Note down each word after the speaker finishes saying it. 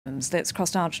Let's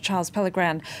cross now to Charles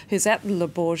Pellegrin, who's at Le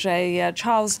Bourget.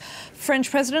 Charles,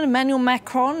 French President Emmanuel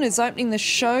Macron is opening the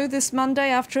show this Monday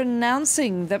after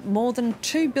announcing that more than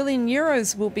 €2 billion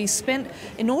will be spent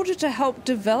in order to help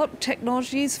develop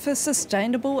technologies for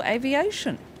sustainable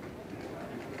aviation.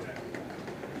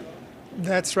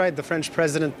 That's right, the French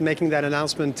president making that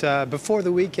announcement before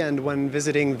the weekend when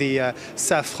visiting the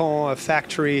Safran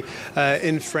factory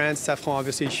in France. Safran,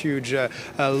 obviously a huge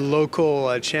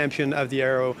local champion of the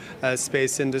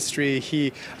aerospace industry.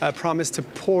 He promised to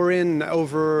pour in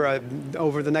over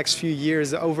the next few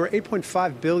years over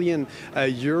 8.5 billion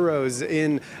euros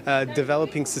in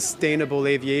developing sustainable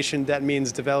aviation. That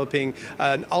means developing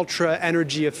an ultra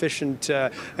energy efficient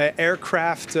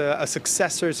aircraft, a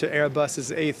successor to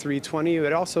Airbus's A320.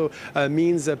 It also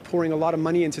means pouring a lot of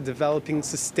money into developing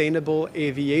sustainable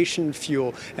aviation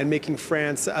fuel and making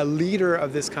France a leader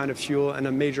of this kind of fuel and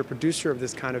a major producer of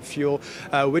this kind of fuel,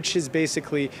 which is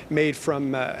basically made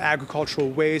from agricultural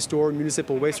waste or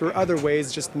municipal waste or other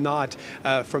ways, just not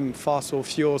from fossil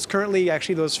fuels. Currently,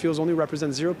 actually, those fuels only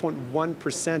represent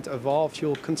 0.1% of all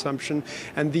fuel consumption.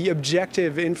 And the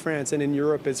objective in France and in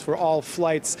Europe is for all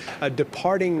flights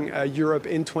departing Europe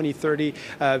in 2030,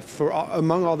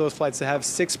 among all those flights, to have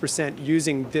 6%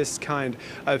 using this kind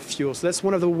of fuel. So that's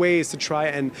one of the ways to try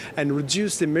and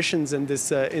reduce emissions in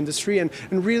this industry. And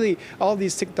really, all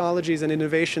these technologies and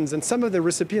innovations, and some of the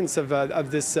recipients of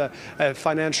these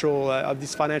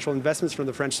financial investments from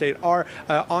the French state are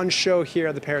on show here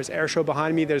at the Paris Air Show.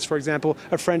 Behind me, there's, for example,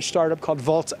 a French startup called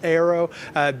Volt Aero.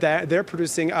 They're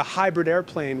producing a hybrid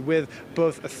airplane with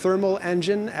both a thermal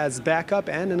engine as backup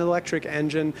and an electric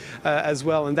engine as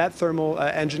well. And that thermal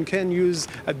engine can use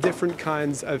different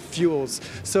kinds of fuels.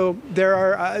 So there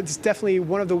are, it's definitely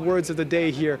one of the words of the day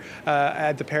here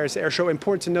at the Paris Air Show.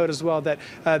 Important to note as well that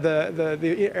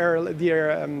the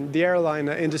airline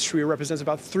industry represents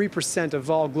about 3% of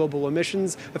all global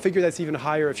emissions, a figure that's even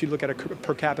higher if you look at a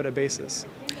per capita basis.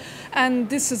 And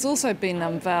this has also been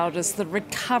unveiled as the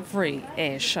Recovery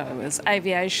Air Show, as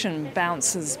aviation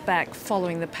bounces back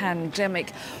following the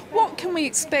pandemic. What can we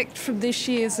expect from this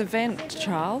year's event,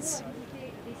 Charles?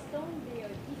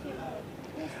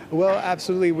 Well,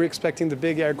 absolutely. We're expecting the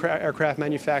big aircraft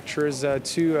manufacturers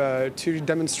to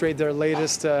demonstrate their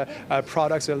latest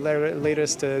products, their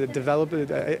latest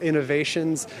development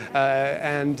innovations,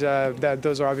 and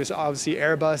those are obviously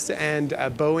Airbus and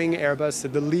Boeing. Airbus,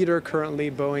 the leader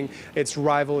currently, Boeing, its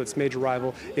major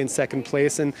rival, in second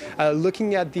place. And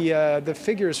looking at the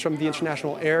figures from the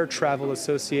International Air Travel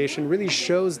Association really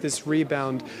shows this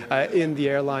rebound in the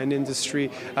airline industry.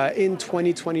 In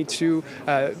 2022,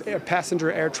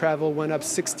 passenger air travel went up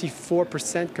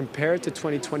 64% compared to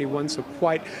 2021, so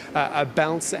quite a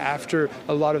bounce after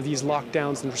a lot of these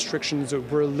lockdowns and restrictions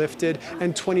were lifted.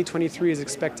 And 2023 is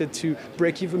expected to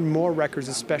break even more records,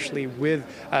 especially with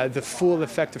the full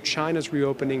effect of China's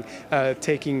reopening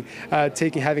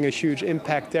having a huge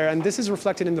impact there. And this is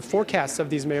reflected in the forecasts of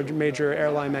these major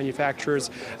airline manufacturers,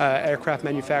 aircraft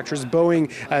manufacturers. Boeing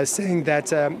saying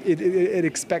that it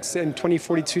expects in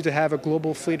 2042 to have a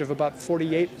global fleet of about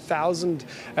 48,000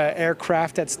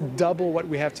 aircraft. That's double what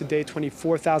we have today,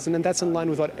 24,000, and that's in line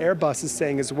with what Airbus is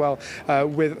saying as well,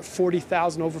 with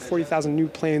over 40,000 new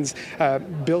planes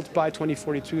built by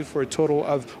 2042 for a total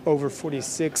of over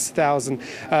 46,000.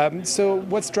 So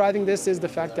what's driving this is the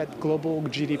fact that global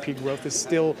GDP growth is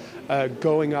still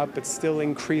going up, it's still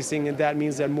increasing, and that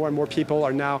means that more and more people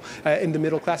are now in the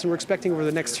middle class, and we're expecting over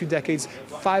the next 2 decades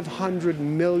 500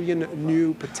 million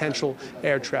new potential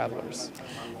air travelers.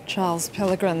 Charles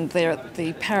Pellegrin there at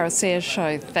the Paris Air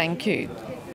Show. Thank you.